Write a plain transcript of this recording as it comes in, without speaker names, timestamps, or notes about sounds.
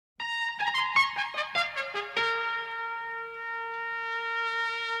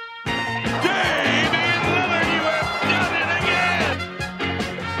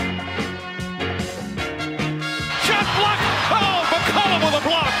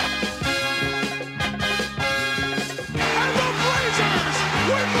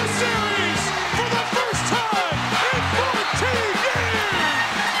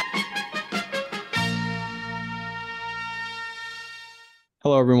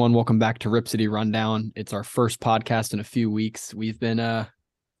Hello, everyone. Welcome back to Rip City Rundown. It's our first podcast in a few weeks. We've been,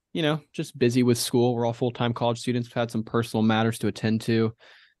 just busy with school. We're all full-time college students. We've had some personal matters to attend to.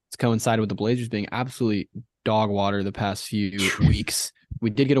 It's coincided with the Blazers being absolutely dog water the past few weeks.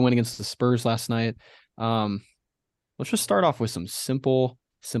 We did get a win against the Spurs last night. Let's just start off with some simple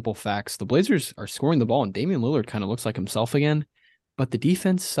facts. The Blazers are scoring the ball, and Damian Lillard kind of looks like himself again. But the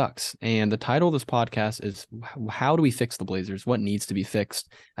defense sucks. And the title of this podcast is How Do We Fix the Blazers? What needs to be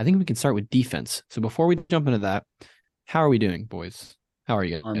fixed? I think we can start with defense. So before we jump into that, how are we doing, boys? How are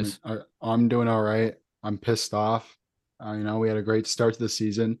you guys? I'm doing all right. I'm pissed off. We had a great start to the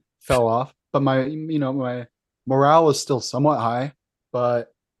season, fell off, but my morale is still somewhat high.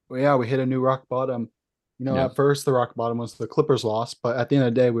 But we hit a new rock bottom. At first the rock bottom was the Clippers loss, but at the end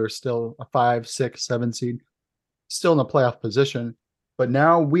of the day, we were still a 5, 6, 7 seed, still in a playoff position. But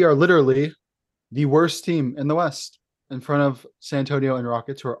now we are literally the worst team in the West, in front of San Antonio and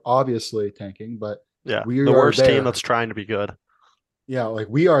Rockets, who are obviously tanking, but we the are worst there. team that's trying to be good. Yeah,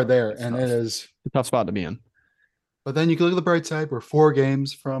 we are there, It's and tough. it is a tough spot to be in. But then you can look at the bright side. We're 4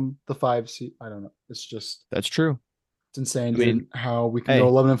 games from the 5 seed. I don't know. That's true. It's insane, I mean, dude, how we can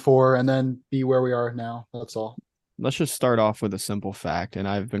go 11-4 and then be where we are now. That's all. Let's just start off with a simple fact, and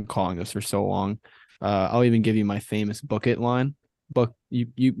I've been calling this for so long. I'll even give you my famous book it line.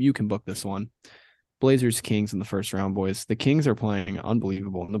 You can book this one. Blazers Kings in the first round, boys. The Kings are playing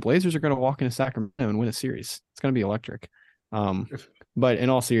unbelievable, and the Blazers are going to walk into Sacramento and win a series. It's going to be electric. But in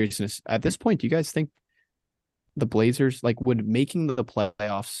all seriousness, at this point, do you guys think the Blazers, would making the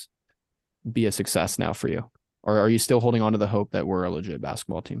playoffs be a success now for you? Or are you still holding on to the hope that we're a legit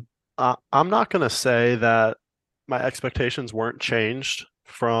basketball team? I'm not going to say that my expectations weren't changed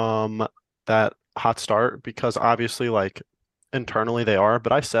from that hot start, because obviously, internally they are.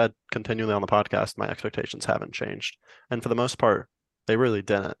 But I said continually on the podcast, my expectations haven't changed. And for the most part, they really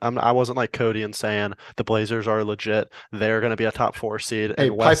didn't. I wasn't like Cody and saying the Blazers are legit. They're going to be a top 4 seed. Hey,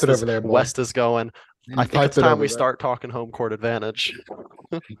 and pipe it over there, boy. West is going. I think it's time we start talking home court advantage.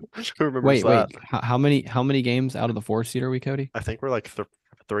 Who remembers that? Wait. How many games out of the 4 seed are we, Cody? I think we're like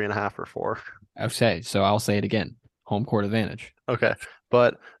 3.5 or 4. Okay, so I'll say it again. Home court advantage. Okay,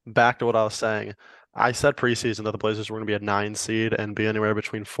 but back to what I was saying. I said preseason that the Blazers were going to be a 9 seed and be anywhere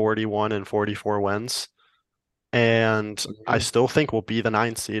between 41 and 44 wins. And I still think we'll be the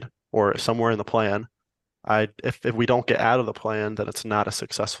 9 seed or somewhere in the plan. If we don't get out of the plan, then it's not a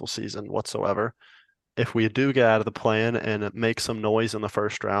successful season whatsoever. If we do get out of the plan and make some noise in the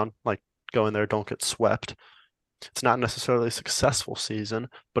first round, like go in there, don't get swept, it's not necessarily a successful season,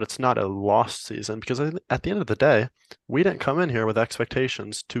 but it's not a lost season, because at the end of the day, we didn't come in here with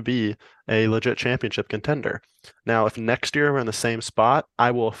expectations to be a legit championship contender. Now, if next year we're in the same spot, I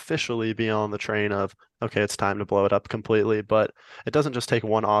will officially be on the train of, okay, it's time to blow it up completely. But it doesn't just take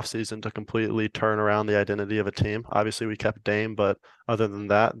one offseason to completely turn around the identity of a team. Obviously, we kept Dame, but other than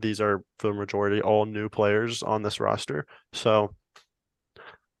that, these are for the majority all new players on this roster. So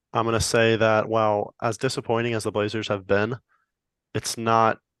I'm going to say that while as disappointing as the Blazers have been, it's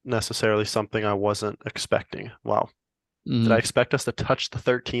not necessarily something I wasn't expecting. Wow. Did I expect us to touch the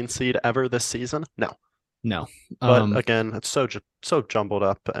 13 seed ever this season? No. But again, it's so jumbled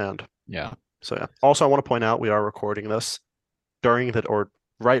up, and yeah. So yeah. Also, I want to point out we are recording this during or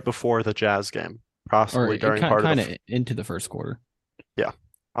right before the Jazz game, possibly during part of into the first quarter. Yeah.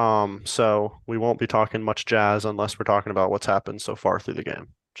 So we won't be talking much Jazz unless we're talking about what's happened so far through the game.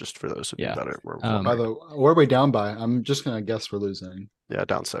 Just for those of you that are by the way, where are we down by? I'm just gonna guess we're losing. Yeah,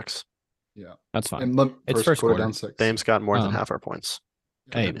 down 6. Yeah, that's fine. It's first quarter down 6. Dame's got more than half our points.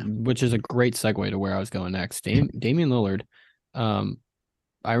 Hey, which is a great segue to where I was going next. Damian Lillard.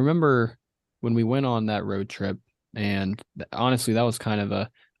 I remember when we went on that road trip, and honestly, that was kind of a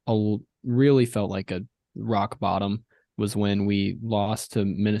really felt like a rock bottom. Was when we lost to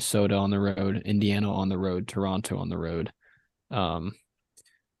Minnesota on the road, Indiana on the road, Toronto on the road.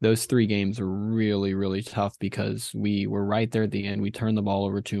 Those 3 games were really, really tough because we were right there at the end. We turned the ball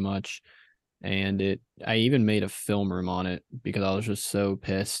over too much, and I even made a film room on it because I was just so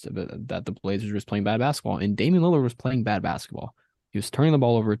pissed that the Blazers were just playing bad basketball, and Damian Lillard was playing bad basketball. He was turning the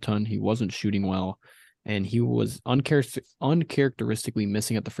ball over a ton. He wasn't shooting well, and he was uncharacteristically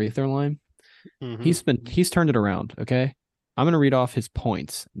missing at the free throw line. Mm-hmm. He's turned it around. Okay. I'm going to read off his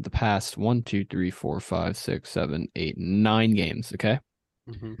points the past 1, 2, 3, 4, 5, 6, 7, 8, 9 games. Okay.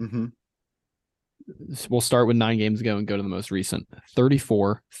 Mm-hmm. We'll start with 9 games ago and go to the most recent.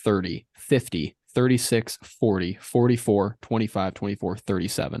 34, 30, 50, 36, 40, 44, 25, 24,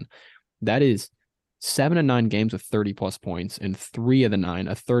 37. That is 7 and 9 games with 30 plus points, and 3 of the 9,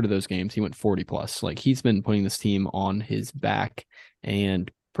 a third of those games, he went 40 plus. Like he's been putting this team on his back and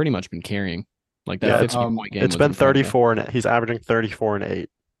pretty much been carrying. Like that Yeah, 15-point game. It's was been incredible. 34 and he's averaging 34 and 8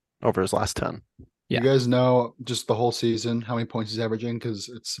 over his last 10. Yeah. You guys know just the whole season how many points he's averaging? Because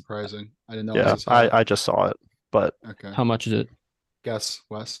it's surprising. I didn't know. Yeah, This high. I just saw it, but Okay. How much is it? Guess,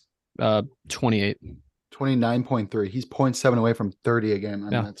 Wes. 28. 29.3. He's 0.7 away from 30 a game. I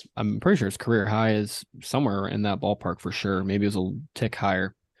mean, Yeah. that's I'm pretty sure his career high is somewhere in that ballpark for sure. Maybe it was a tick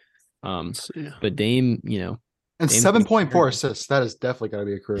higher. let's see. But Dame, you know, and Dame's 7.4 been- assists. That is definitely got to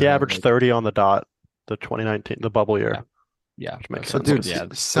be a career. He high, averaged like- 30 on the dot, the 2019, the bubble year. yeah, Which makes that's- sense. Dude, Yeah,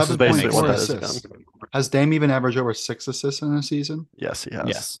 This is basically 7.4 what that is assists. again. Has Dame even averaged over 6 assists in a season? Yes, he has.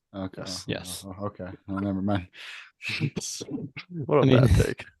 yes. Okay. Yes. Yes. Okay. Oh, never mind. What a I mean- bad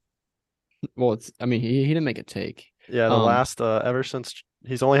take. Well, he didn't make a take. Yeah, the Um, last ever since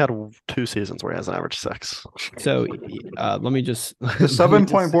he's only had 2 seasons where he has an average 6. So let me just The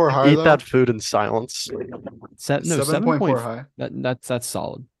 7.4 high Eat though. that food in silence. 7.4 high. That's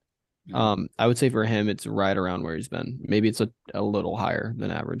solid. Yeah. I would say for him it's right around where he's been. Maybe it's a little higher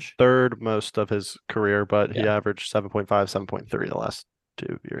than average. Third most of his career, but he Yeah. averaged 7.5, 7.3 the last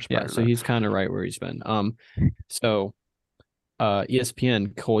 2 years. Yeah, prior to so that. he's kind of right where he's been. So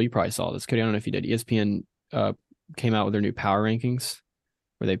ESPN, Cole, you probably saw this. Cody, I don't know if you did. ESPN came out with their new power rankings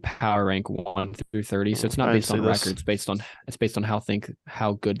where they power rank 1 through 30. So it's I not didn't based on see this. records, it's based on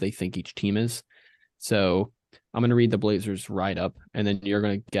how good they think each team is. So I'm gonna read the Blazers right up, and then you're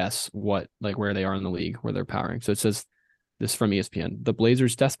gonna guess where they are in the league, where they're powering. So it says this from ESPN. The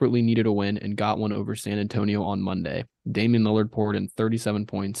Blazers desperately needed a win and got one over San Antonio on Monday. Damian Lillard poured in 37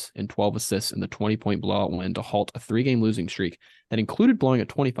 points and 12 assists in the 20-point blowout win to halt a 3-game losing streak that included blowing a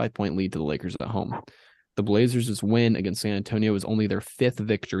 25-point lead to the Lakers at home. The Blazers' win against San Antonio was only their 5th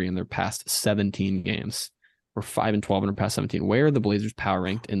victory in their past 17 games. We're 5-12 in their past 17. Where are the Blazers power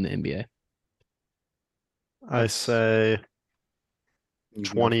ranked in the NBA? I say You can go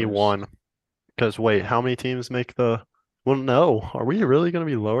first. 21. Because wait, how many teams make the? Well, no. Are we really going to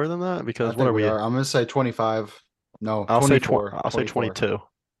be lower than that? I Because think what are we? I'm going to say 25. No, I'll say 24. I'll say 22.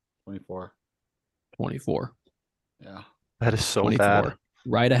 24. 24. Yeah. That is so 24. bad.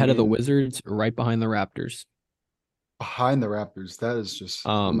 Right ahead of the mean- Wizards, right behind the Raptors. Behind the Raptors, that is just.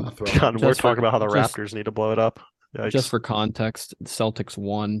 I'm gonna throw up. God, we're Just for- talking about how the just- Raptors need to blow it up. Yikes. Just for context, the Celtics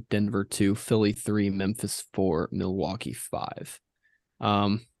 1, Denver 2, Philly 3, Memphis 4, Milwaukee 5.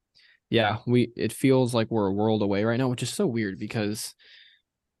 Yeah, it feels like we're a world away right now, which is so weird because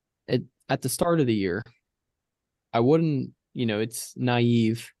at the start of the year, I wouldn't, it's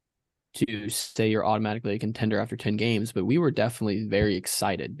naive to say you're automatically a contender after 10 games, but we were definitely very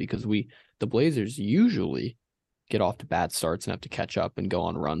excited because the Blazers usually get off to bad starts and have to catch up and go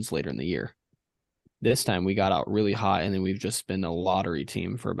on runs later in the year. This time we got out really hot, and then we've just been a lottery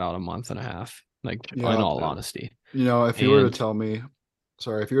team for about a month and a half, in Yeah. all honesty. If you were to And- tell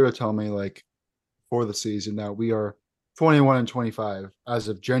me, like for the season that we are 21 and 25 as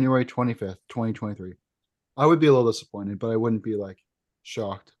of January 25th, 2023, I would be a little disappointed, but I wouldn't be like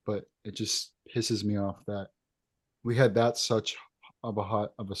shocked. But it just pisses me off that we had that such of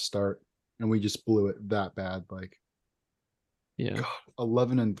a start and we just blew it that bad. Like Yeah. God,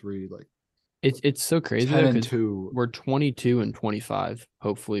 11 and 3, like It's so crazy 10 though, and 'cause 2. we're 22 and 25.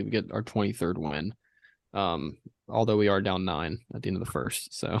 Hopefully we get our 23rd win. Although we are down 9 at the end of the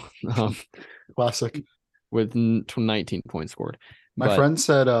first. So Classic. with 19 points scored. My But- friend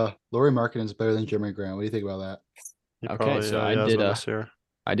said Laurie Markkinen is better than Jeremy Grant. What do you think about that? He Okay, probably, so I has did one a- this year.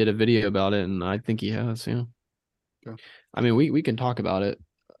 I did a video about it, and I think he has. Yeah. Okay. I mean, we can talk about it.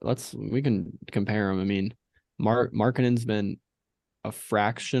 We can compare them. I mean, Markkanen's been a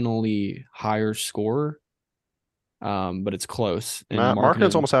fractionally higher scorer, but it's close. And Markkanen's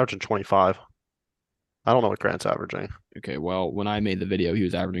Markkanen- almost averaging 25. I don't know what Grant's averaging. okay. Well, when I made the video, he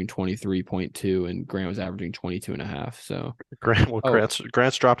was averaging 23.2, and Grant was averaging 22.5. So Oh.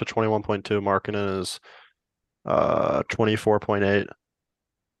 Grant's dropped to 21.2. Markkanen is 24.8.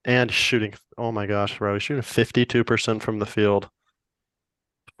 And shooting, oh my gosh, bro, he's shooting 52% from the field,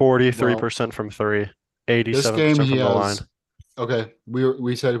 43% from 3, 87% This game from he the line. has. Okay,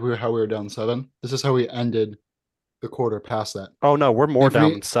 we said how we were down 7. This is how we ended the quarter past that. Oh no, we're more down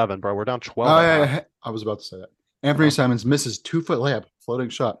Anthony- than 7, bro. We're down 12. Oh, and a half. I was about to say that. Anthony Oh. Simons misses 2-foot layup, floating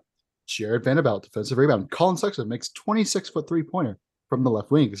shot. Jared Vanderbilt, defensive rebound. Colin Sexton makes 26-foot 3-pointer from the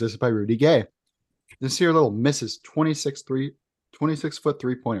left wing, assisted by Rudy Gay. This here little misses 26-foot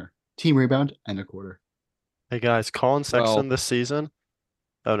 3-pointer. Team rebound and a quarter. Hey guys, Colin Sexton Well- this season.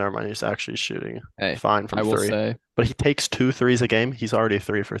 Oh, never mind. He's actually shooting hey, fine from I will 3. say But he takes 2 threes a game. He's already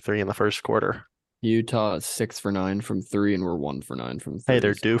 3 for 3 in the first quarter. Utah is 6 for 9 from 3, and we're 1 for 9 from 3. Hey,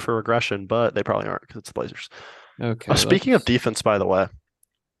 they're due for regression, but they probably aren't because it's the Blazers. Okay. Speaking of defense, by the way,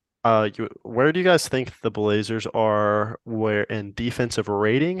 where do you guys think the Blazers are where in defensive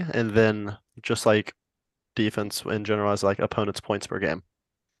rating, and then just like defense in general as like opponents' points per game?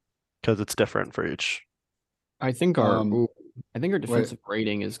 Because it's different for each. I think our Um, wait, defensive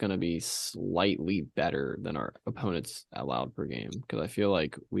rating is going to be slightly better than our opponents allowed per game because I feel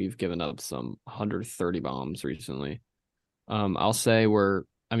like we've given up some 130 bombs recently. I'll say we're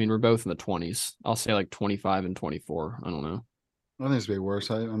both in the 20s. I'll say like 25 and 24. I don't know. I think it's gonna be worse.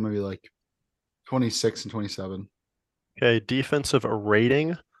 I'm gonna be like 26 and 27. Okay, defensive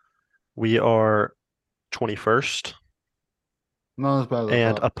rating, we are 21st, Not as bad as I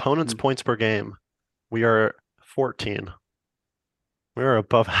and thought. opponents' points per game, we are 14. We are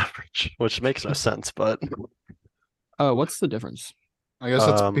above average, which makes no sense, but What's the difference? I guess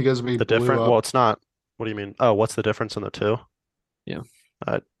that's because we the blew different. up. Well, it's not. What do you mean? Oh, what's the difference in the two? Yeah.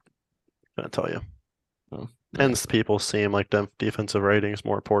 I'm gonna tell you. Oh, Tends people seem like defensive rating is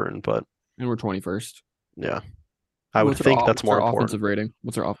more important, but and we're 21st. yeah, I would What's our think that's more offensive important. rating?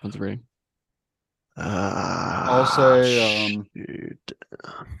 What's our offensive rating? I'll say Shoot.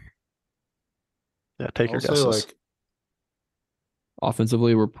 Yeah, take I'll your say guesses. like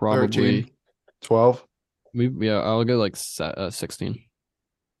Offensively, we're probably 13, 12. I'll go like 16.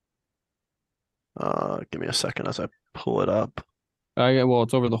 Give me a second as I pull it up. Well,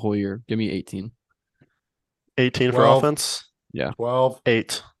 it's over the whole year. Give me 18. 18 for 12. offense. Yeah. 12.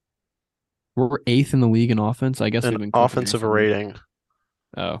 8. We're 8th in the league in offense. I guess An we've been cooking offensive recently. rating.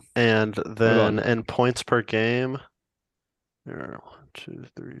 Oh, And then about- in points per game, there are 1, 2,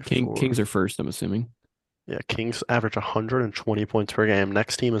 3, 4. Kings are first, I'm assuming. Yeah, Kings average 120 points per game.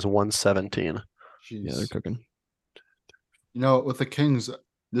 Next team is 117. Yeah, they're Jeez. cooking. You know, with the Kings,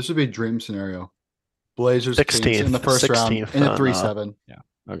 this would be a dream scenario. Blazers, Kings in the 16th, first round 16th, in a not 3-7.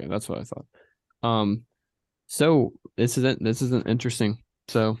 Okay, that's what I thought. So this isn't interesting.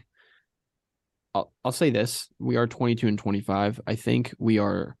 So I'll say this: we are 22 and 25. I think we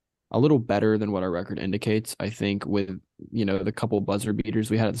are a little better than what our record indicates. I think with the couple buzzer beaters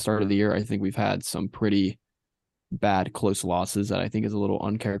we had at the start of the year, I think we've had some pretty bad close losses that I think is a little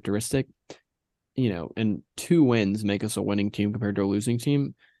uncharacteristic. And 2 wins make us a winning team compared to a losing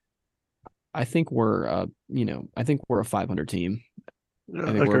team. I think we're a 500 team. Yeah,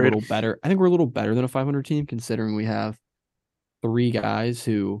 I think we're a little better. I think we're a little better than a 500 team considering we have 3 guys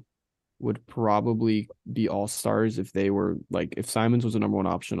who would probably be all-stars if they were like if Simons was the number 1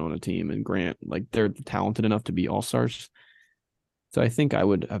 option on a team and Grant, like they're talented enough to be all-stars. So I think I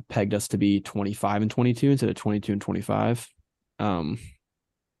would have pegged us to be 25 and 22 instead of 22 and 25.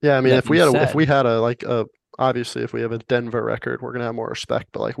 Yeah, I mean, That if we being had said- obviously if we have a Denver record, we're gonna have more respect.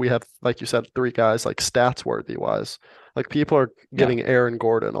 But like we have, like you said, 3 guys like stats worthy wise. Like people are giving Aaron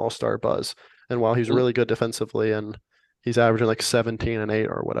Gordon all-star buzz, and while he's Well- really good defensively and he's averaging like 17 and 8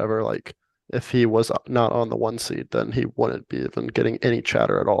 or whatever, like if he was not on the 1 seed, then he wouldn't be even getting any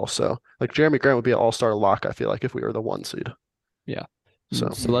chatter at all. So like Jeremy Grant would be an all-star lock, I feel like, if we were the 1 seed. Yeah. So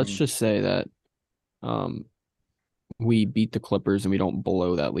let's just say that we beat the Clippers and we don't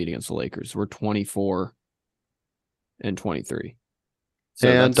blow that lead against the Lakers. We're 24 and 23.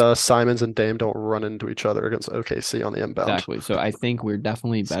 So Simons and Dame don't run into each other against OKC on the inbound. exactly. So I think we're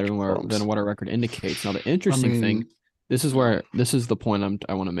definitely better than what our record indicates. Now the interesting thing, this is the point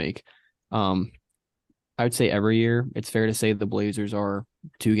I want to make. I would say every year it's fair to say the Blazers are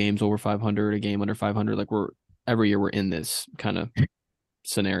 2 games over 500, a game under 500. Like every year we're in this kind of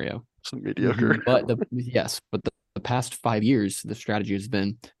scenario. Some mediocre. But the past 5 years, the strategy has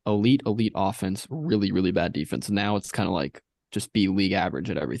been elite offense, really, really bad defense. Now it's kind of like just be league average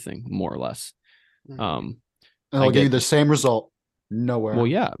at everything, more or less. And I'll give you the same result. Nowhere. Well,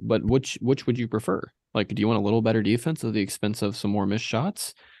 yeah, but which would you prefer? Like, do you want a little better defense at the expense of some more missed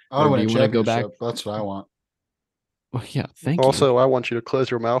shots? I want do to you want to go back? That's what I want. Well, yeah, thank you. Also, I want you to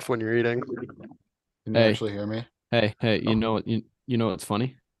close your mouth when you're eating. Can you actually hear me? Hey, you know what? You know what's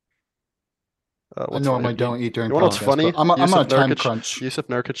funny? I normally don't eat during You know what's podcasts, funny? but I'm on a time Nurkic, crunch. Yusuf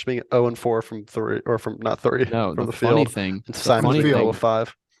Nurkic being 0-4 from 3, or from not 3, No, from the the funny field. thing. And The Simons funny being thing-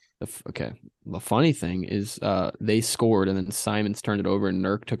 0-5. The funny thing is, they scored and then Simons turned it over and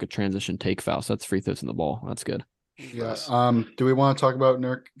Nurk took a transition take foul. So that's free throws in the ball. That's good. Yeah. Nice. Do we want to talk about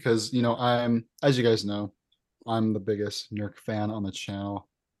Nurk? Because I'm, as you guys know, I'm the biggest Nurk fan on the channel.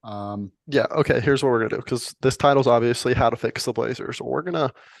 Yeah, okay, here's what we're gonna do, because this title's obviously how to fix the Blazers.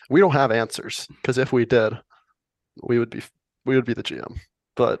 We don't have answers, because if we did, we would be the GM.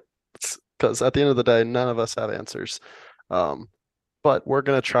 But because at the end of the day, none of us have answers. but we're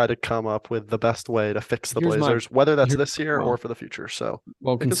gonna try to come up with the best way to fix the Here's my- Blazers, whether that's here's this year well, or for the future. So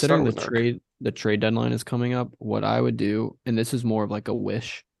Well, it could considering start the with Nurk. trade deadline is coming up, what I would do, and this is more of like a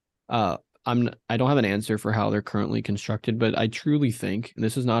wish. I don't have an answer for how they're currently constructed, but I truly think, and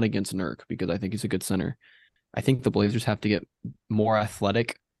this is not against Nurk because I think he's a good center. I think the Blazers have to get more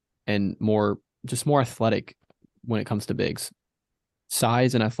athletic and more athletic when it comes to bigs,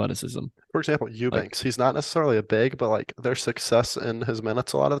 size and athleticism. For example, Eubanks, he's not necessarily a big, but like their success in his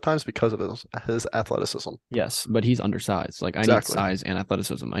minutes a lot of the times because of his athleticism. Yes, but he's undersized. Like I need size and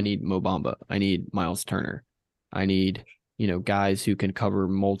athleticism. I need Mo Bamba. I need Miles Turner. I need, guys who can cover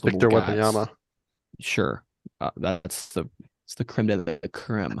multiple Victor guys. Wembanyama. Sure. It's the creme de la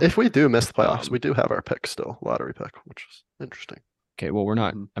creme. If we do miss the playoffs, we do have our pick still, lottery pick, which is interesting. Okay, well, we're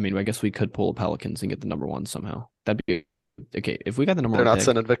not. I mean, I guess we could pull the Pelicans and get the number one somehow. That'd be okay. If we got the number They're one not pick,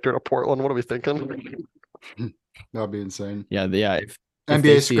 sending Victor to Portland. What are we thinking? That'd be insane. yeah. If NBA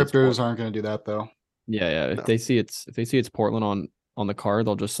they see it's scripters aren't going to do that though. yeah. If No. they see it's Portland on the card,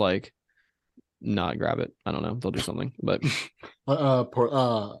 they'll just like not grab it. I don't know. They'll do something. But No,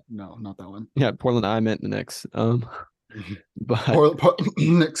 not that one. yeah, Portland. I meant the Knicks. But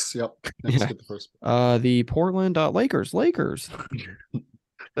Knicks. Yep. Knicks Yeah. get the first. the Portland Lakers.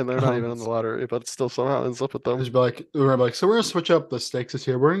 And they're not even in the lottery, but it still somehow ends up with them. Just be like, we're like, so we're gonna switch up the stakes this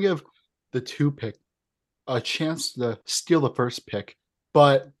year. We're gonna give the 2 pick a chance to steal the first pick,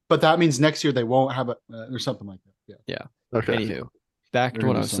 but that means next year they won't have or something like that. Yeah. Okay. Anywho, back to They're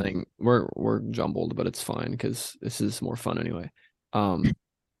what gonna I do was something. saying. We're jumbled, but it's fine because this is more fun anyway.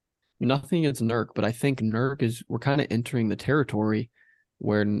 Nothing against Nurk, but I think we're kind of entering the territory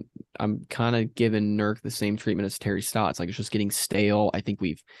where I'm kind of giving Nurk the same treatment as Terry Stotts. Like it's just getting stale. I think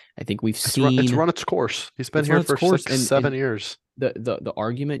we've seen It's run its course. He's been It's here run its for course, 6, and 7 years. the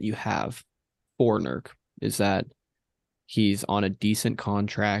argument you have for Nurk is that he's on a decent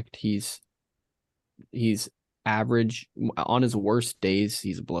contract. He's average on his worst days.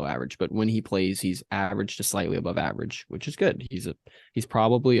 He's below average, but when he plays, he's average to slightly above average, which is good. He's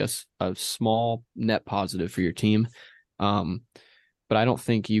probably a small net positive for your team. But I don't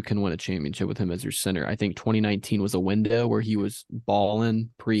think you can win a championship with him as your center. I think 2019 was a window where he was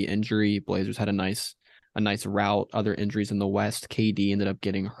balling pre-injury. Blazers had a nice route. Other injuries in the West. KD ended up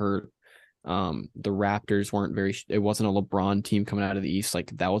getting hurt. The Raptors weren't it wasn't a LeBron team coming out of the East. Like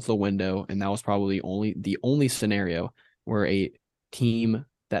that was the window, and that was probably the only scenario where a team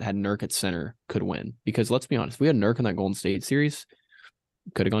that had Nurk at center could win. Because let's be honest, if we had Nurk in that Golden State series,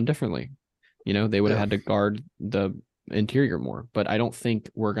 could have gone differently. They would have had to guard the interior more. But I don't think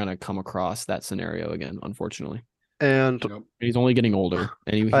we're gonna come across that scenario again, unfortunately. And He's only getting older,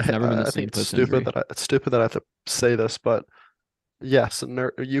 and he's never been the same. It's stupid that I have to say this, but yes,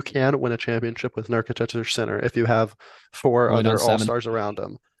 you can win a championship with Nurkic as your center if you have 4 other all-stars around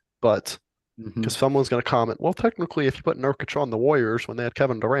him. But because someone's going to comment, well, technically, if you put Nurkic on the Warriors when they had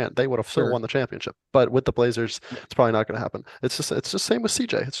Kevin Durant, they would have still won the championship. But with the Blazers, it's probably not going to happen. It's just same with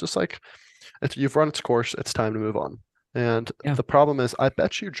CJ. It's just like if you've run its course, it's time to move on. And the problem is, I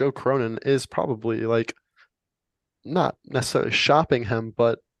bet you Joe Cronin is probably like not necessarily shopping him,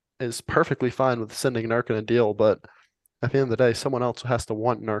 but is perfectly fine with sending Nurkic a deal. But at the end of the day, someone else has to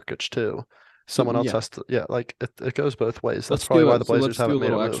want Nurkic too. Someone else has to, like it goes both ways. That's probably why the Blazers haven't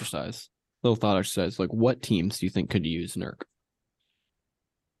made a move. Little thought exercise. Like, what teams do you think could use Nurk?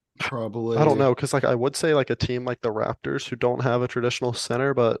 Probably. I don't know, because like I would say like a team like the Raptors who don't have a traditional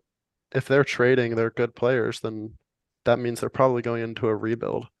center, but if they're trading their good players, then that means they're probably going into a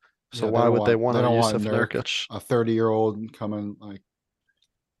rebuild. So why would they want to use Nurkic? A 30-year-old coming like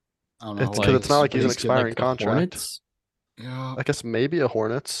I don't know. Because it's not like he's an expiring contract. Hornets? Yeah. I guess maybe a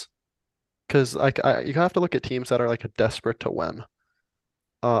Hornets. Because like you have to look at teams that are like desperate to win.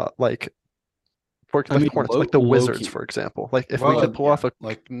 Like Hornets, like the Wizards, for example. Like if we could pull off a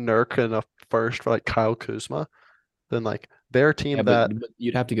like Nurk and a first for like Kyle Kuzma, then like their team but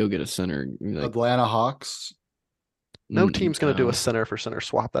you'd have to go get a center. Like, Atlanta Hawks. No team's gonna do a center for center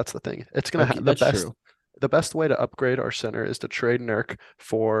swap. That's the thing. It's gonna have the best. True. The best way to upgrade our center is to trade Nurk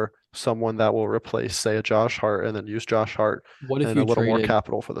for someone that will replace, say, a Josh Hart, and then use Josh Hart and a little more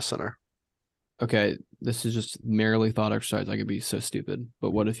capital for the center. Okay, this is just merely thought exercise. I could be so stupid,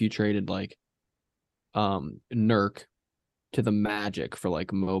 but what if you traded like Nurk to the Magic for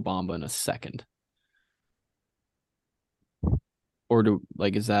like Mo Bamba in a second? Or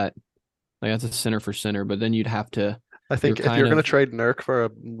is that like that's a center for center, but then you'd have to. I think if you're going to trade Nurk for a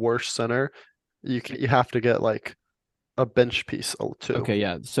worse center, you have to get like a bench piece too. Okay,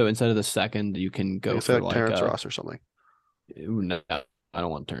 yeah. So instead of the second, you can go for like Terrence Ross or something. No, I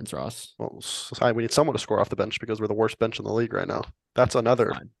don't want Terrence Ross. Well, we need someone to score off the bench because we're the worst bench in the league right now. That's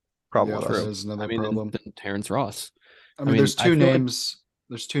another Fine. problem Yeah, with that us. is another I mean, problem. then Terrence Ross. I mean, I feel like there's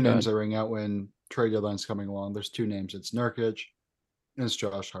two Go names ahead. that ring out when trade deadline's coming along. There's two names. It's Nurkic and it's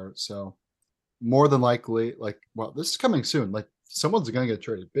Josh Hart. So more than likely, like, well, this is coming soon. Like, someone's gonna get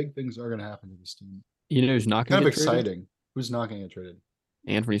traded. Big things are gonna happen to this team. You know who's not going Kind to of get traded? exciting. Who's not gonna get traded?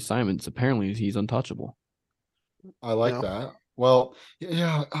 Anthony Simons. Apparently, he's untouchable. I like Yeah. that. Well,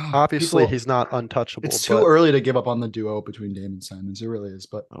 yeah. Obviously, people, he's not untouchable, it's too but early to give up on the duo between Dame and Simons. It really is.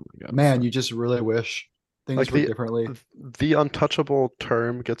 But Oh my god, man, you just really wish things like were differently. the untouchable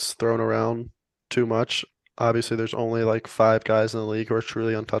term gets thrown around too much. Obviously, there's only like 5 guys in the league who are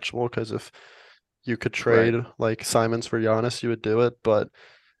truly untouchable because if you could trade like Simons for Giannis, you would do it. But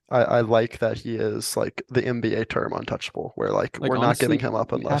I like that he is like the NBA term untouchable, where like we're not honestly, giving him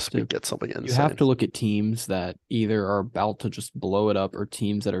up you have unless we to get something you have insane. to look at teams that either are about to just blow it up or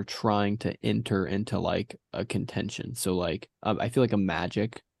teams that are trying to enter into like a contention. So like I feel like a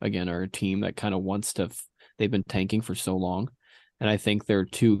Magic again are a team that kind of wants to. They've been tanking for so long, and I think they're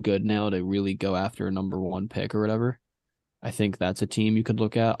too good now to really go after a number one pick or whatever. I think that's a team you could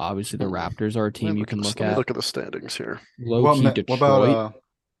look at. Obviously, the Raptors are a team you can look Let me at. look at the standings here. Low key, What about Detroit. what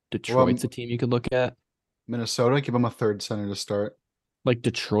Detroit's a about team you could look at. Minnesota? Give them a third center to start. Like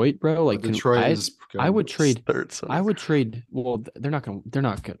Detroit, bro. Like can Detroit is I good. would trade. Third center. I would trade. Well, they're not gonna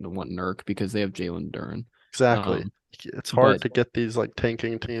want Nurk because they have Jalen Duren. Exactly. It's hard to get these like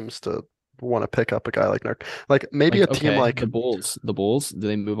tanking teams to want to pick up a guy like Nurk. Like maybe Like a team like the Bulls. The Bulls. Do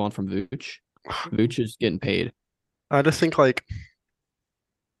they move on from Vooch? Vooch is getting paid. I just think like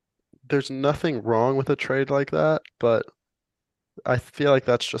there's nothing wrong with a trade like that, but I feel like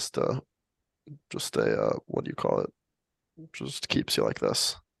that's just a what do you call it? Just keeps you like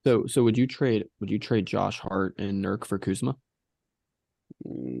this. So would you trade Josh Hart and Nurk for Kuzma?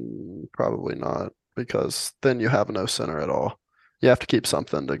 Probably not, because then you have no center at all. You have to keep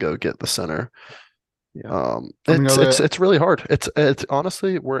something to go get the center. Yeah. It's really hard. It's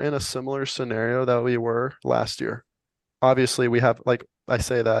honestly we're in a similar scenario that we were last year. Obviously, we have like I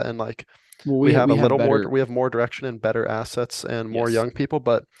say that and like we have a little more we have more direction and better assets and more Yes. young people,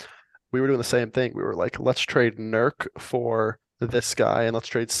 but we were doing the same thing. We were like, let's trade Nurk for this guy and let's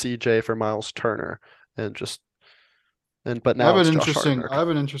trade CJ for Miles Turner and but now it's Josh Hart and I have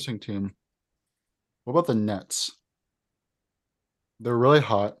an interesting team. What about the Nets? They're really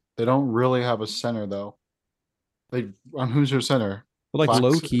hot. They don't really have a center though. Who's your center? But like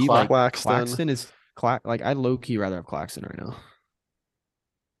low key, like Claxton is like I'd low key rather have Claxton right now.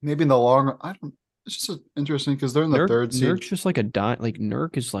 Maybe in the long run. I don't. It's just interesting because they're in the third seed. Nurk's just like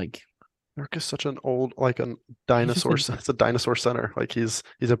Nurk is like Nurk is such an old like a dinosaur. It's a dinosaur center. Like he's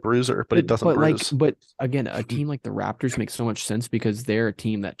a bruiser, but he doesn't bruise. But again, a team like the Raptors makes so much sense because they're a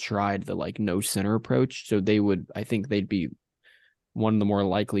team that tried the like no center approach. So I think they'd be one of the more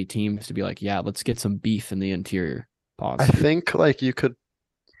likely teams to be like, yeah, let's get some beef in the interior. Pause. I think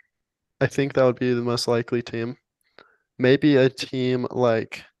that would be the most likely team. Maybe a team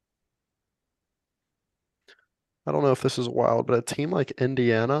like I don't know if this is wild, but a team like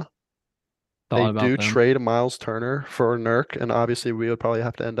Indiana, they do trade Miles Turner for Nurk, and obviously we would probably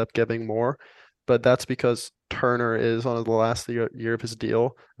have to end up giving more, but that's because Turner is on the last year of his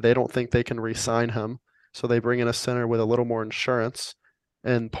deal. They don't think they can re-sign him, so they bring in a center with a little more insurance,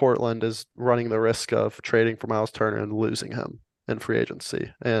 and Portland is running the risk of trading for Miles Turner and losing him in free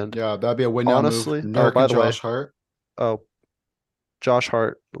agency. And yeah, that'd be a win now honestly, move. Nurk by and the way, Josh Hart. Oh, Josh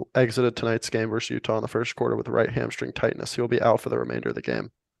Hart exited tonight's game versus Utah in the first quarter with right hamstring tightness. He will be out for the remainder of the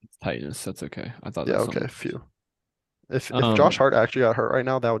game. Tightness, that's okay. I thought Yeah, that's okay, phew. If Josh Hart actually got hurt right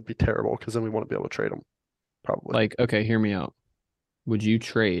now, that would be terrible because then we wouldn't be able to trade him. Probably. Like, okay, hear me out. Would you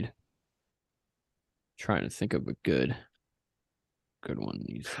trade? Trying to think of a good one.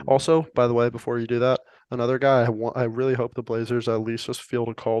 Also, by the way, before you do that, another guy I really hope the Blazers at least just field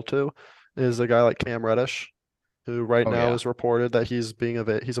a call to is a guy like Cam Reddish, who right now is reported that he's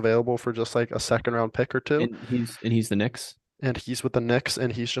available for just like a second round pick or two. And he's the Knicks. And he's with the Knicks,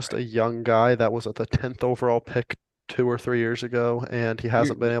 and he's just a young guy that was at the 10th overall pick 2 or 3 years ago, and he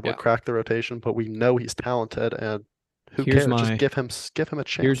hasn't been able to crack the rotation, but we know he's talented, and who cares? Just give him a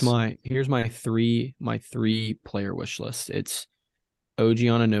chance. Here's my three player wish list. It's OG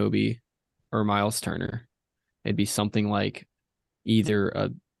Anunoby or Miles Turner. It'd be something like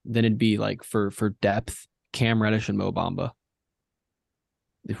then it'd be like for depth, Cam Reddish and Mo Bamba.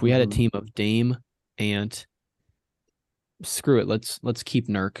 If we had a team of Dame and screw it, let's keep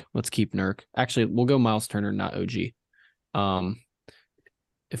Nurk. Let's keep Nurk. Actually, we'll go Miles Turner, not OG.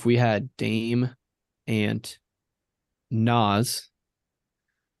 If we had Dame and Nas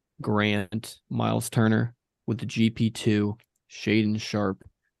Grant, Miles Turner with the GP2, Shaden Sharp,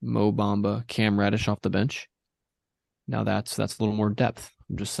 Mo Bamba, Cam Reddish off the bench. Now that's a little more depth.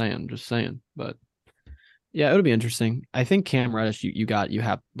 I'm just saying. But yeah, it'll be interesting. I think Cam Reddish, you got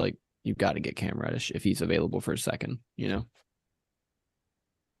to get Cam Reddish if he's available for a second, If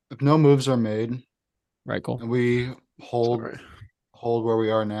no moves are made right, Cole? and we hold Sorry. where we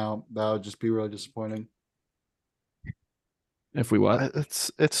are now, that would just be really disappointing. If we what?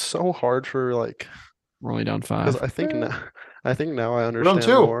 It's so hard for like We're only down because 5. I think now I We're down understand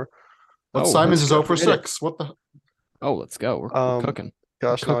 2. more. But Oh, Simons let's is go. 0 for Hit it. 6. What the? Oh, let's go. We're cooking.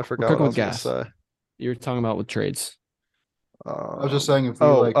 Gosh, now I forgot cooking what I with was gonna gas. say. You're talking about with trades. I was just saying if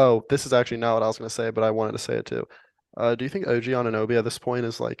we This is actually not what I was gonna say, but I wanted to say it too. Do you think OG Anunoby at this point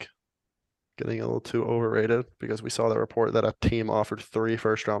is like getting a little too overrated? Because we saw the report that a team offered 3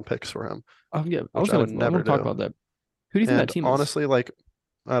 first-round picks for him. Oh yeah, I would want never to talk do. about that. Who do you think And that team is? honestly, like,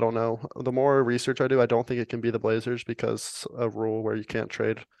 I don't know. The more research I do, I don't think it can be the Blazers because a rule where you can't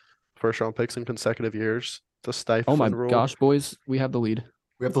trade first-round picks in consecutive years. The Oh my stifling rule. gosh, boys, we have the lead.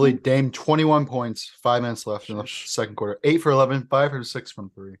 we have the lead. Dame 21 points, 5 minutes left in the Sheesh. second quarter. 8 for 11, 5 for 6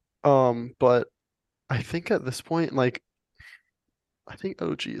 from 3. But I think at this point, like, I think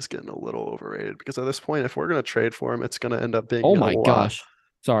OG is getting a little overrated because at this point, if we're gonna trade for him, it's gonna end up being Oh a my lot. gosh.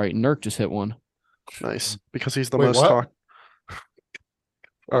 Sorry, Nurk just hit one. Nice because he's the Wait, most what? talked.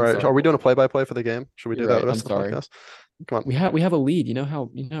 All I'm right, sorry. are we doing a play-by-play for the game? Should we do You're that right, the rest I'm of the sorry. podcast? Come on. We have a lead. You know how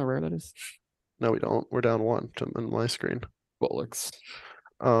rare that is? No, we don't. We're down 1 in my screen. Bullocks.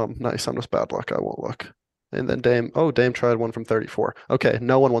 Nice. I'm just bad luck. I won't look. And then Dame tried one from 34. Okay,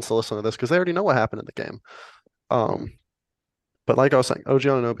 no one wants to listen to this because they already know what happened in the game. But like I was saying, OG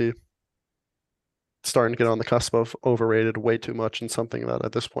Anunoby starting to get on the cusp of overrated way too much and something that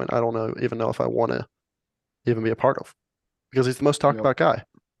at this point I don't even know if I want to even be a part of because he's the most talked about guy.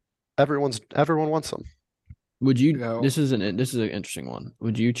 Everyone wants him. Would you? Yeah. This is an interesting one.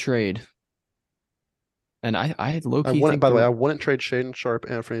 Would you trade? And I low key By think the way, I wouldn't trade Shaden Sharp,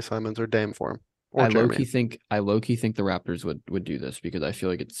 Anthony Simons, or Dame for him. Or I low Jeremy. key think the Raptors would do this because I feel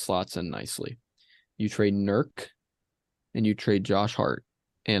like it slots in nicely. You trade Nurk, and you trade Josh Hart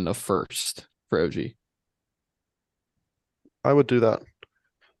and a first for OG. I would do that.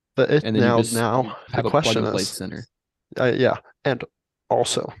 And then you just now have the a plug question and play is, center. yeah, and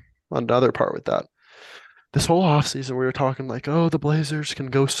also another part with that. This whole offseason, we were talking like, oh, the Blazers can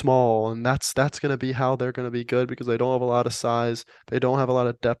go small, and that's going to be how they're going to be good because they don't have a lot of size. They don't have a lot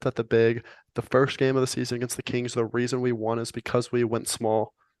of depth at the big. The first game of the season against the Kings, the reason we won is because we went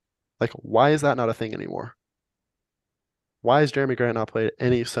small. Like, why is that not a thing anymore? Why is Jeremy Grant not played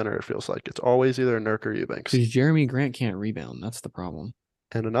any center? It feels like it's always either Nurk or Eubanks. Because Jeremy Grant can't rebound. That's the problem.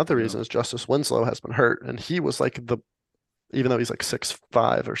 And another reason is Justice Winslow has been hurt, and he was like even though he's like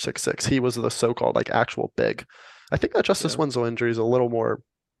 6'5" or 6'6", he was the so-called like actual big. I think that Justice Winslow injury is a little more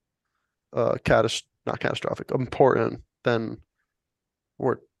not catastrophic, important than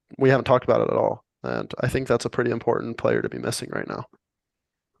we haven't talked about it at all. And I think that's a pretty important player to be missing right now.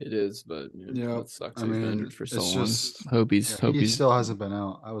 It is, but Yeah, it sucks. I He's been mean, injured for so it's long. just Hope he he's still hasn't been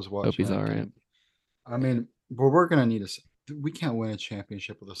out. I was watching. hope he's that all right. game. I mean, but we're gonna need we can't win a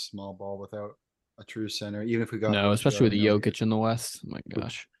championship with a small ball without a true center, even if we got No, especially with Anunoby. Jokic in the West. Oh my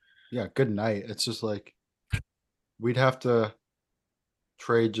gosh. Yeah, good night. It's just like we'd have to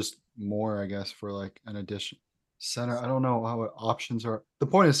trade just more, I guess, for like an addition center. I don't know how options are. The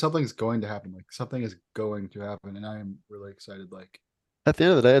point is something's going to happen. Like something is going to happen, and I am really excited. Like At the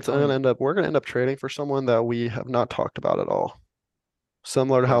end of the day, Um, we're gonna end up trading for someone that we have not talked about at all.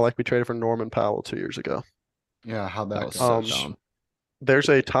 Similar to how Yeah. like we traded for Norman Powell 2 years ago. yeah, how That that was goes. so dumb. There's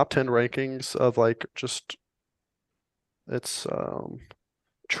a top 10 rankings of like it's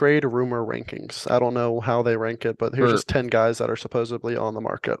trade rumor rankings. I don't know how they rank it, but here's For- just 10 guys that are supposedly on the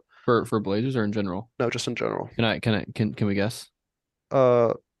market. For Blazers or in general? No, just in general. Can we guess?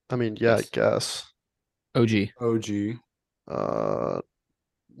 I mean, yeah, Yes. I guess. OG. OG.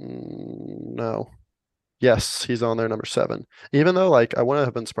 No. Yes, he's on there, number 7. Even though, like, I wouldn't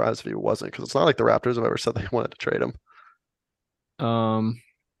have been surprised if he wasn't, because it's not like the Raptors have ever said they wanted to trade him. Mm,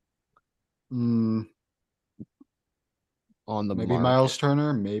 On the maybe market. Miles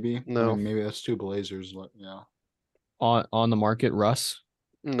Turner. Maybe. I No. mean, maybe that's 2 Blazers. Yeah. On the market, Russ.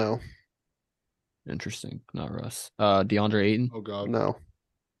 No, Interesting. Not Russ. DeAndre Ayton. Oh God. no.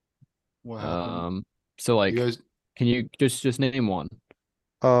 What happened? So like, You guys. can you just name one?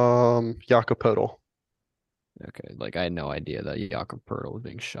 Jakob Poeltl. Okay, like I had no idea that Jakob Poeltl was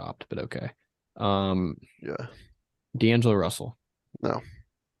being shopped, but okay. Yeah. D'Angelo Russell. No.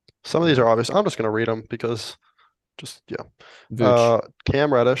 Some of these are obvious. I'm just gonna read them because Just yeah. Vooch,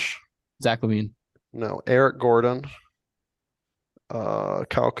 Cam Reddish, Zach Levine. no, Eric Gordon,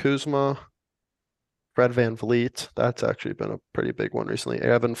 Kyle Kuzma, Fred Van Vliet. That's actually been a pretty big one recently.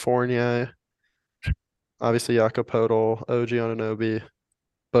 Evan Fournier, obviously Jakob Poeltl, OG Anunoby,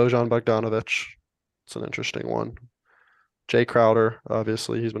 Bojan Bogdanovic. It's an interesting one. Jay Crowder,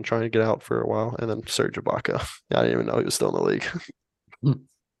 obviously, he's been trying to get out for a while, and then Serge Ibaka. Yeah, I didn't even know he was still in the league.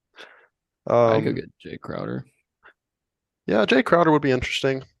 I could get Jay Crowder. Yeah, Jay Crowder would be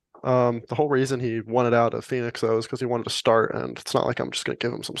interesting. The whole reason he wanted out of Phoenix though is because he wanted to start, and it's not like I'm just gonna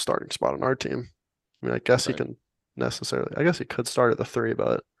give him some starting spot on our team. I mean, I guess he Right. can necessarily. I guess he could start at the 3,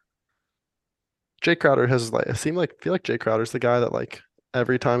 but Jay Crowder has like it seemed like I feel like Jay Crowder's the guy that like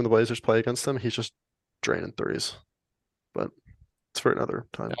every time the Blazers play against him, he's just draining threes. But it's for another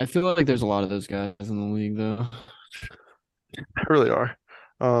time. I feel like there's a lot of those guys in the league though. They really are.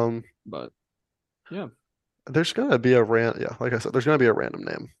 But yeah. There's gonna be yeah, like I said, there's gonna be a random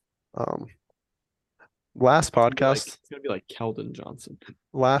name. Last podcast, It's gonna be like Keldon Johnson.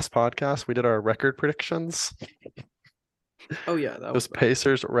 last podcast, we did our record predictions. Oh yeah, that It was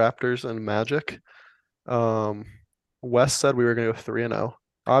Pacers, Raptors, and Magic. Wes said we were gonna go 3-0.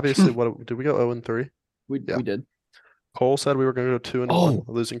 Obviously, what did we go 0-3? Yeah. we did. Cole said we were gonna go 2-1, Oh,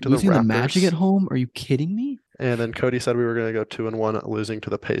 losing to Losing the the Raptors. Magic at home? Are you kidding me? And then Cody said we were gonna go 2-1, losing to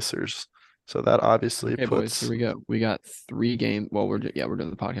the Pacers. So that obviously Okay, boys, puts. here we go. We got 3 games. Well, we're doing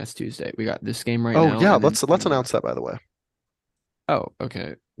the podcast Tuesday. We got this game right Oh now. yeah, and then let's 3 more. announce that by the way. Oh,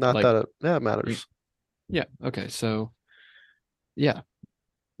 okay. Not Like- that it matters. Yeah. Okay. So, yeah.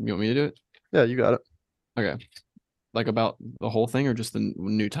 You want me to do it? Yeah, you got it. Okay. Like about the whole thing or just the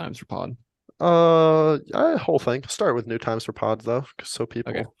new times for pod? Whole thing. Start with new times for pods though, so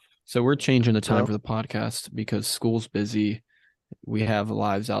people. Okay. So we're changing the time No. for the podcast because school's busy. We have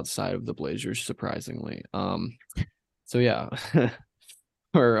lives outside of the Blazers, surprisingly. So yeah,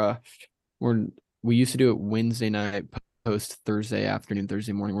 we used to do it Wednesday night, post Thursday afternoon,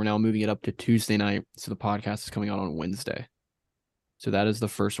 Thursday morning. We're now moving it up to Tuesday night, so the podcast is coming out on Wednesday. So that is the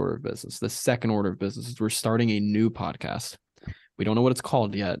first order of business. The second order of business is we're starting a new podcast. We don't know what it's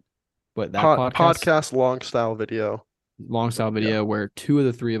called yet, but that podcast long style video. long style video where 2 of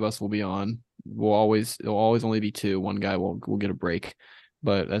the 3 of us will be on. It'll always only be 2. One guy will get a break,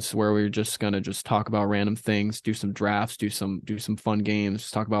 but that's where we're just gonna talk about random things, do some drafts, do some fun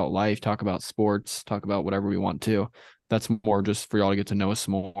games, talk about life, talk about sports, talk about whatever we want to. That's more just for y'all to get to know us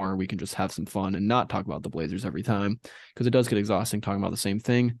more. We can just have some fun and not talk about the Blazers every time because it does get exhausting talking about the same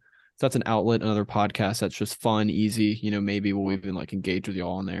thing. So that's an outlet, another podcast that's just fun, easy. Maybe we'll even like engage with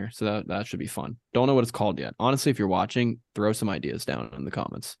y'all on there. So that should be fun. Don't know what it's called yet. Honestly, if you're watching, throw some ideas down in the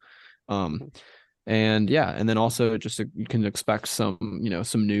comments. And yeah, and then also you can expect some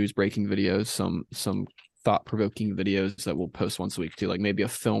news breaking videos, some thought-provoking videos that we'll post once a week too, like maybe a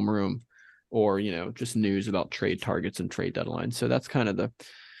film room or just news about trade targets and trade deadlines. So that's kind of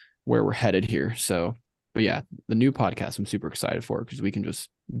where we're headed here. So, but yeah, the new podcast I'm super excited for because we can just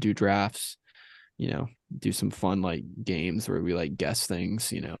do drafts, do some fun like games where we like guess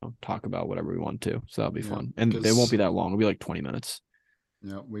things, talk about whatever we want to. So that'll be fun. And they won't be that long. It'll be like 20 minutes.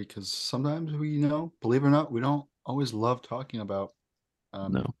 Yeah, because sometimes we, believe it or not, we don't always love talking about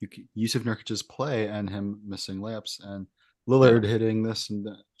No. Yusuf Nurkic's play and him missing layups and Lillard hitting this and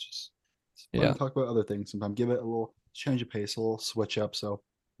that. It's fun to talk about other things. Sometimes give it a little change of pace, a little switch up. So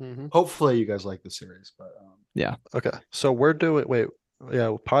hopefully you guys like the series. But yeah. Okay. So we're doing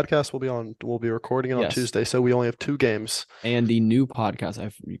podcast we'll be recording it on Tuesday. So we only have 2 games. And the new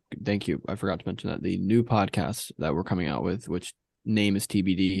podcast, thank you. I forgot to mention that the new podcast that we're coming out with, which name is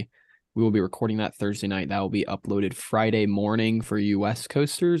TBD. We will be recording that Thursday night. That will be uploaded Friday morning for you West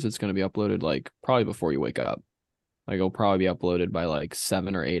Coasters. It's going to be uploaded like probably before you wake up. Like it'll probably be uploaded by like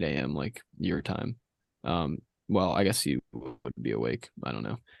 7 or 8 a.m. like your time. Well, I guess you would be awake. I don't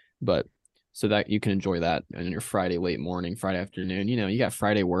know. But so that you can enjoy that on your Friday late morning, Friday afternoon. You got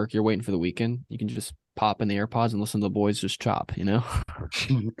Friday work. You're waiting for the weekend. You can just pop in the AirPods and listen to the boys just chop, just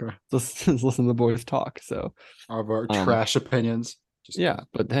listen to the boys talk. So of our trash opinions.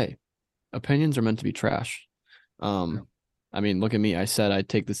 But hey, opinions are meant to be trash. I mean, look at me. I said I'd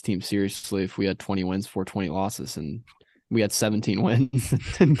take this team seriously if we had 20 wins for 20 losses, and we had 17 wins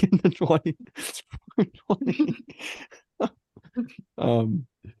and get to 20. All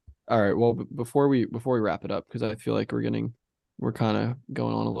right. Well, before we wrap it up, because I feel like we're kind of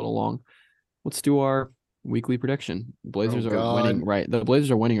going on a little long. Let's do our weekly prediction. Blazers are winning, right? The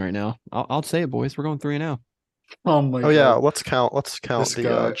Blazers are winning right now. I'll say it, boys. We're going 3-0. Oh my God. Yeah. Let's count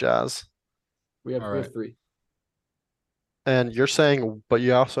the Jazz. We have 3. And you're saying, but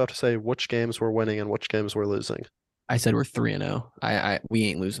you also have to say which games we're winning and which games we're losing. I said we're 3-0. We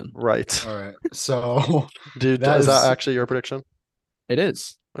ain't losing. Right. All right. So Dude, That is that is- actually your prediction? It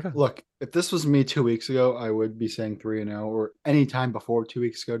is. look, if this was me 2 weeks ago, I would be saying 3-0 or any time before 2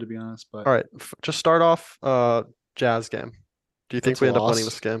 weeks ago, to be honest. But All right. Just start off Jazz game. Do you think that's we a end up winning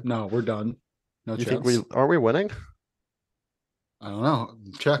loss. this game? No, we're done. No You chance. think aren't we winning? I don't know.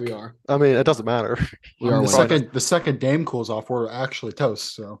 Check. We are. I mean, it doesn't matter. We I mean, are the winning. second Dame cools off, we're actually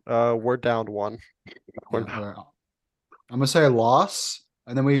toast. So We're down 1. We're yeah, all right. I'm gonna say a loss,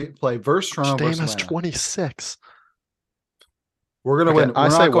 and then we play versus Toronto Dame versus has Atlanta. 26. We're gonna Okay, win. I We're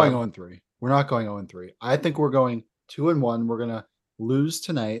say not going win. 0-3. We're not going 0-3. I think we're going 2-1. We're gonna lose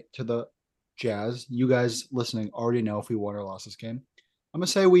tonight to the Jazz. You guys listening already know if we won or lost this game. I'm gonna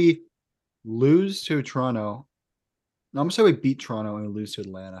say we lose to Toronto. No, I'm gonna say we beat Toronto and we lose to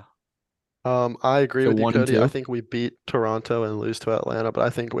Atlanta. I agree So with you, 1 and Cody. I 2? think we beat Toronto and lose to Atlanta, but I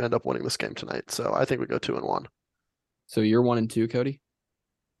think we end up winning this game tonight. So I think we go 2-1. So you're 1 and 2, Cody?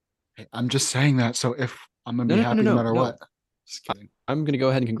 I'm just saying that. So if I'm gonna No, be no, happy no, no, no, matter no. what. Just kidding. I'm gonna go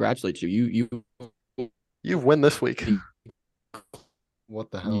ahead and congratulate you. You You win this week. What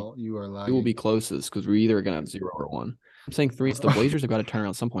the hell? You are will lagging. be closest because we're either gonna have 0 or 1. I'm saying 3. So the Blazers have got to turn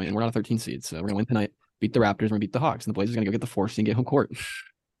around at some point, and we're not a 13 seed, so we're gonna win tonight. Beat the Raptors, we're gonna beat the Hawks, and the Blazers are gonna go get the 4 seed and get home court.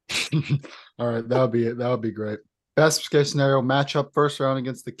 All right, that would be it. That would be great. Best case scenario matchup first round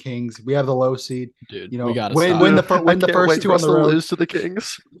against the Kings. We have the low seed. Dude, You know, we gotta win- stop. win the Dude, fir- I win the can't first wait two for on us the to road. lose to the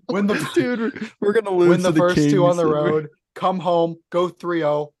Kings. Win the Dude, we're gonna lose win the to the first two on Kings. the road. Come home, go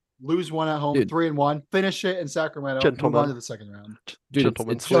 3-0, lose 1 at home, Dude. 3-1, finish it in Sacramento, move on Gentlemen. to the second round. Dude,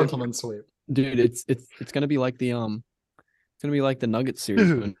 Gentlemen's it's sweep. Gentlemen sweep. dude, it's gonna be like the it's gonna be like the Nuggets series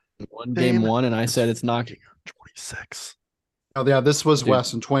Dude, when one game Dame one, and I said it's not. 26. Oh yeah, this was Dude.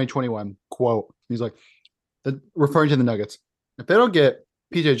 Wes in 2021. Quote: He's like, referring to the Nuggets. If they don't get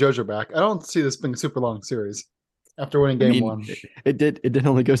PJ Dozier back, I don't see this being a super long series. After winning I game mean, one, It did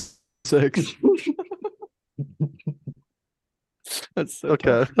only go 6. That's so Okay,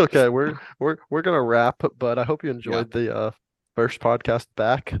 tough. okay, we're gonna wrap, but I hope you enjoyed the first podcast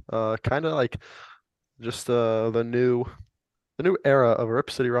back. Kind of like just the new era of Rip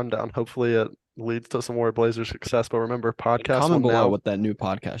City Rundown. Hopefully it leads to some more Blazers success. But remember, podcast will Comment below now. what that new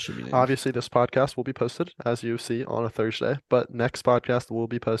podcast should be named. Obviously, this podcast will be posted as you see on a Thursday, but next podcast will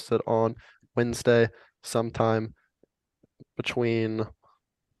be posted on Wednesday sometime between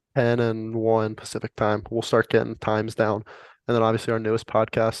 10 and 1 Pacific time. We'll start getting times down. And then obviously our newest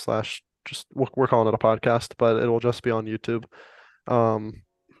podcast slash just we're calling it a podcast, but it will just be on YouTube.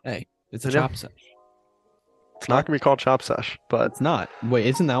 Hey, it's a And yeah. chop sesh. It's not gonna be called Chop Sesh, but It's not. Wait,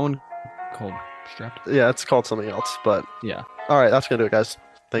 isn't that one called Strapped? yeah, it's called something else. But Yeah. all right, that's gonna do it, guys.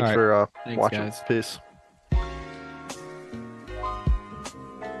 Thanks All right. for Thanks, watching. guys. Peace.